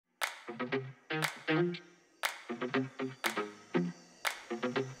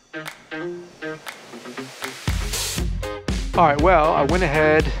Alright, well, I went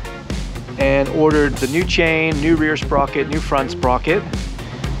ahead and ordered the new chain, new rear sprocket, new front sprocket,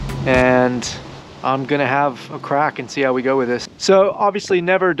 and I'm gonna have a crack and see how we go with this. So obviously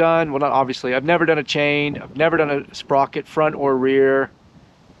never done, well not obviously, I've never done a chain, I've never done a sprocket front or rear.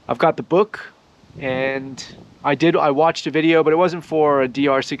 I've got the book, and I watched a video, but it wasn't for a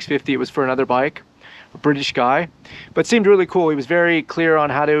DR650, it was for another bike, a British guy, but it seemed really cool. He was very clear on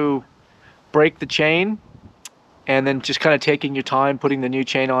how to break the chain, and then just kind of taking your time, putting the new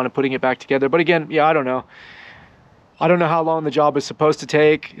chain on and putting it back together. But again, yeah, I don't know. I don't know how long the job is supposed to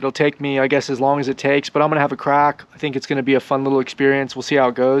take. It'll take me, I guess, as long as it takes, but I'm gonna have a crack. I think it's gonna be a fun little experience. We'll see how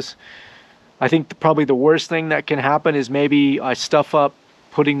it goes. I think probably the worst thing that can happen is maybe I stuff up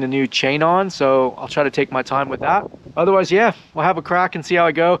putting the new chain on, so I'll try to take my time with that. Otherwise, yeah, we'll have a crack and see how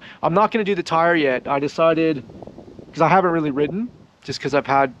I go. I'm not gonna do the tire yet. I decided, because I haven't really ridden, just because I've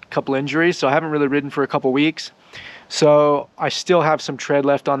had a couple injuries, so I haven't really ridden for a couple weeks. So I still have some tread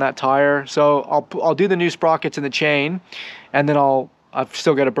left on that tire. So I'll do the new sprockets and the chain, and then I've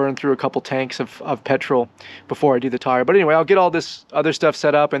still got to burn through a couple tanks of petrol before I do the tire. But anyway, I'll get all this other stuff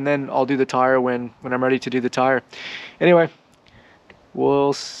set up, and then I'll do the tire when I'm ready to do the tire. Anyway,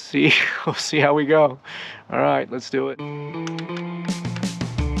 we'll see. We'll see how we go. All right, let's do it.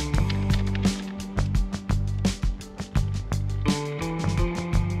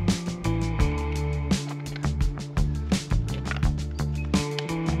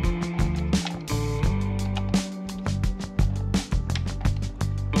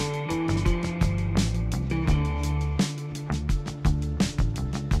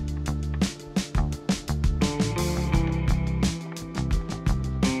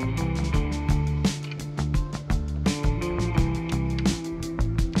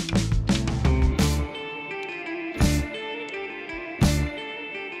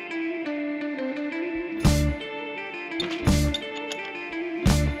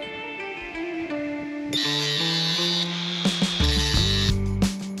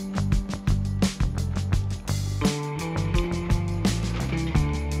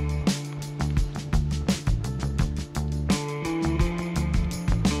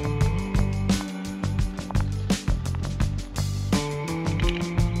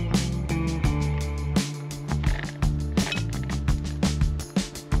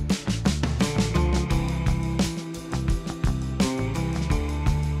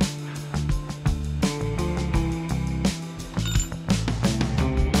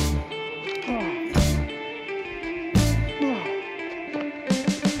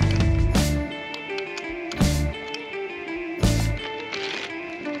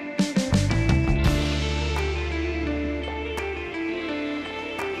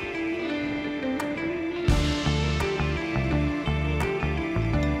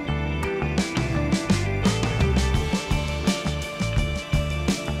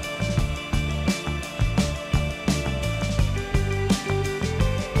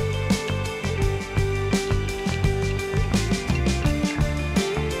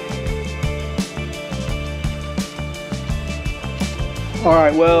 All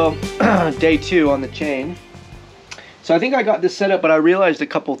right, well, day 2 on the chain. So I think I got this set up, but I realized a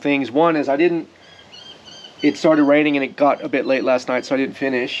couple things. One is it started raining and it got a bit late last night, so I didn't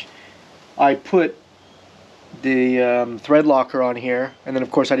finish. I put the thread locker on here, and then of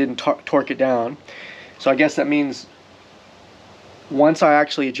course I didn't torque it down. So I guess that means once I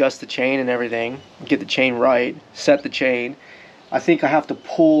actually adjust the chain and everything, get the chain right, set the chain, I think I have to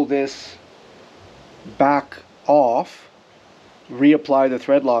pull this back off, reapply the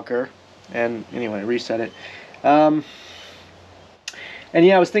thread locker, and anyway, reset it. And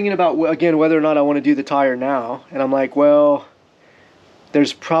yeah, I was thinking about, again, whether or not I want to do the tire now, and I'm like, well,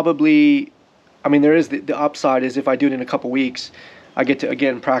 there's probably, I mean, there is the upside is if I do it in a couple weeks, I get to,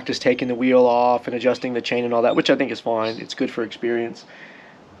 again, practice taking the wheel off and adjusting the chain and all that, which I think is fine. It's good for experience.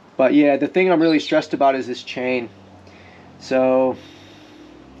 But yeah, the thing I'm really stressed about is this chain. So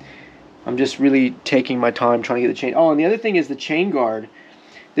I'm just really taking my time trying to get the chain. Oh, and the other thing is the chain guard.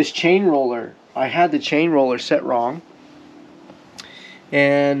 This chain roller, I had the chain roller set wrong,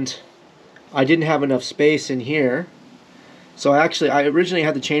 and I didn't have enough space in here. So I originally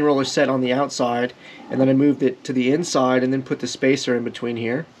had the chain roller set on the outside, and then I moved it to the inside and then put the spacer in between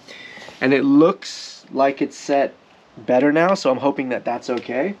here. And it looks like it's set better now, so I'm hoping that that's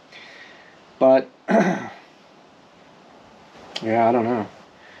okay. But yeah, I don't know.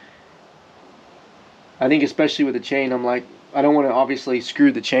 I think especially with the chain, I'm like, I don't want to obviously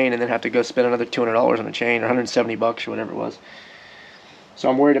screw the chain and then have to go spend another $200 on a chain, or 170 bucks or whatever it was. So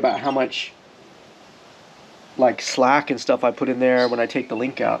I'm worried about how much like slack and stuff I put in there when I take the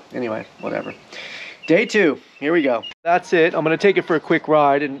link out. Anyway, whatever. Day 2, here we go. That's it. I'm gonna take it for a quick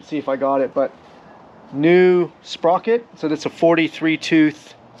ride and see if I got it, but new sprocket. So that's a 43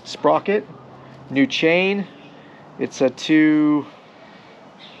 tooth sprocket. New chain. It's a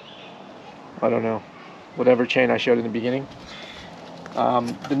I don't know, whatever chain I showed in the beginning.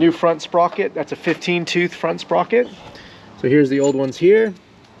 The new front sprocket, that's a 15 tooth front sprocket. So here's the old ones here.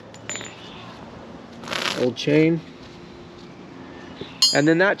 Old chain. And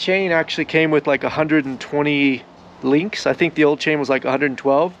then that chain actually came with like 120 links. I think the old chain was like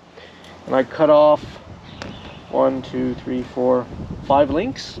 112. And I cut off 1, 2, 3, 4, 5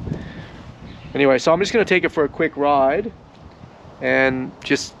 links. Anyway, so I'm just gonna take it for a quick ride and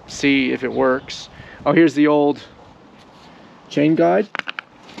just see if it works. Oh, here's the old chain guide.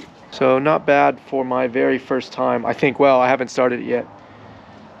 So not bad for my very first time. I think, well, I haven't started it yet.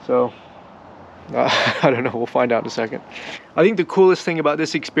 So I don't know, we'll find out in a second. I think the coolest thing about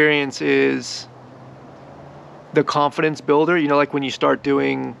this experience is the confidence builder. You know, like when you start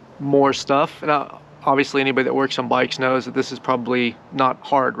doing more stuff, and obviously anybody that works on bikes knows that this is probably not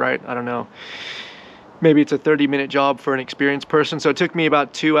hard, right? I don't know. Maybe it's a 30-minute job for an experienced person. So it took me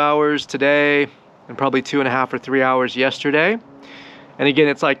about 2 hours today and probably 2.5 or 3 hours yesterday. And again,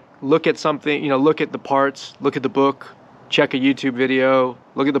 it's like, look at something, you know, look at the parts, look at the book, check a YouTube video,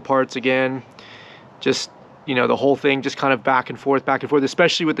 look at the parts again. Just, you know, the whole thing, just kind of back and forth,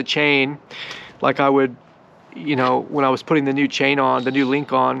 especially with the chain. Like I would, you know, when I was putting the new chain on, the new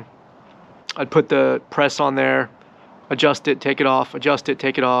link on, I'd put the press on there, adjust it, take it off, adjust it,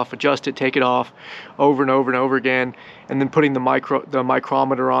 take it off, adjust it, take it off, over and over and over again, and then putting the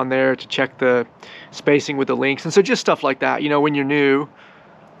micrometer on there to check the spacing with the links. And so just stuff like that. You know, when you're new,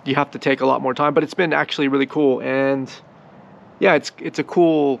 you have to take a lot more time, but it's been actually really cool. And yeah, it's a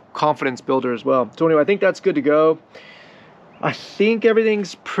cool confidence builder as well. So anyway, I think that's good to go. I think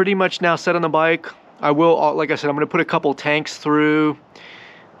everything's pretty much now set on the bike. I will, like I said, I'm gonna put a couple tanks through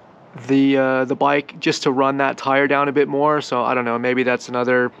the bike just to run that tire down a bit more. So I don't know, maybe that's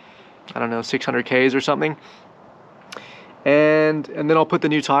another, I don't know, 600 Ks or something. And then I'll put the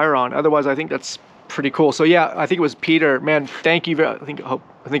new tire on. Otherwise, I think that's pretty cool. So yeah, I think it was Peter. Man, thank you. I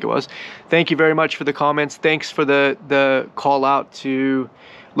think it was. Thank you very much for the comments. Thanks for the call out to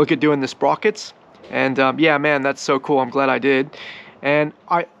look at doing the sprockets. And yeah, man, that's so cool. I'm glad I did. And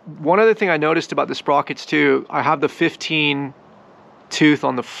one other thing I noticed about the sprockets too, I have the 15 tooth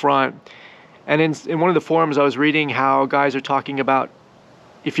on the front. And in one of the forums, I was reading how guys are talking about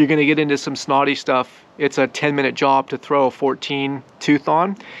if you're going to get into some snotty stuff, it's a 10-minute job to throw a 14 tooth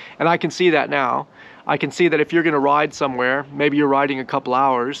on. And I can see that now. I can see that if you're going to ride somewhere, maybe you're riding a couple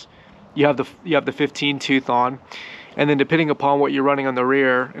hours, you have the 15 tooth on, and then depending upon what you're running on the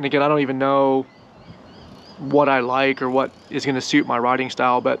rear, and again, I don't even know what I like or what is going to suit my riding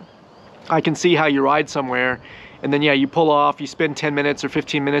style, but I can see how you ride somewhere, and then yeah, you pull off, you spend 10 minutes or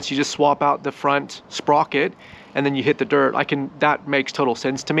 15 minutes, you just swap out the front sprocket, and then you hit the dirt. That makes total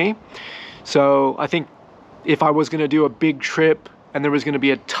sense to me. So I think if I was going to do a big trip and there was going to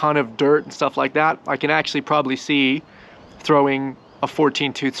be a ton of dirt and stuff like that, I can actually probably see throwing a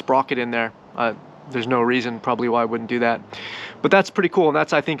 14 tooth sprocket in there. There's no reason probably why I wouldn't do that. But that's pretty cool, and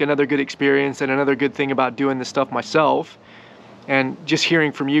that's, I think, another good experience and another good thing about doing this stuff myself. And just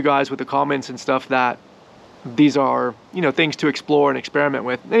hearing from you guys with the comments and stuff that these are, you know, things to explore and experiment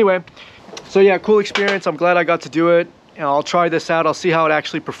with. Anyway, so yeah, cool experience. I'm glad I got to do it. And I'll try this out. I'll see how it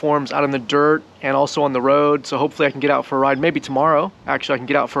actually performs out in the dirt and also on the road. So hopefully I can get out for a ride. Maybe tomorrow, actually, I can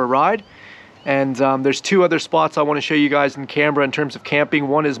get out for a ride. And there's 2 other spots I want to show you guys in Canberra in terms of camping.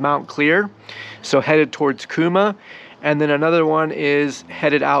 One is Mount Clear, so headed towards Cooma. And then another one is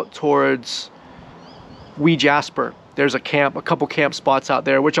headed out towards Wee Jasper. There's a couple camp spots out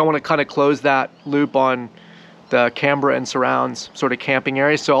there, which I want to kind of close that loop on the Canberra and surrounds sort of camping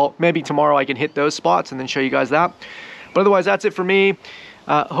area. So maybe tomorrow I can hit those spots and then show you guys that. But otherwise, that's it for me.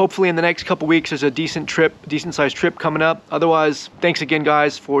 Hopefully in the next couple weeks, there's a decent sized trip coming up. Otherwise, thanks again,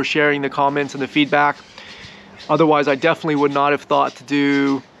 guys, for sharing the comments and the feedback. Otherwise, I definitely would not have thought to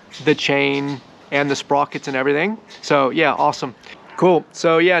do the chain and the sprockets and everything. So yeah, awesome. Cool.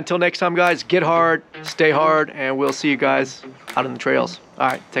 So yeah, until next time, guys, get hard, stay hard, and we'll see you guys out on the trails. All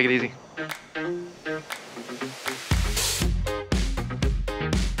right, take it easy.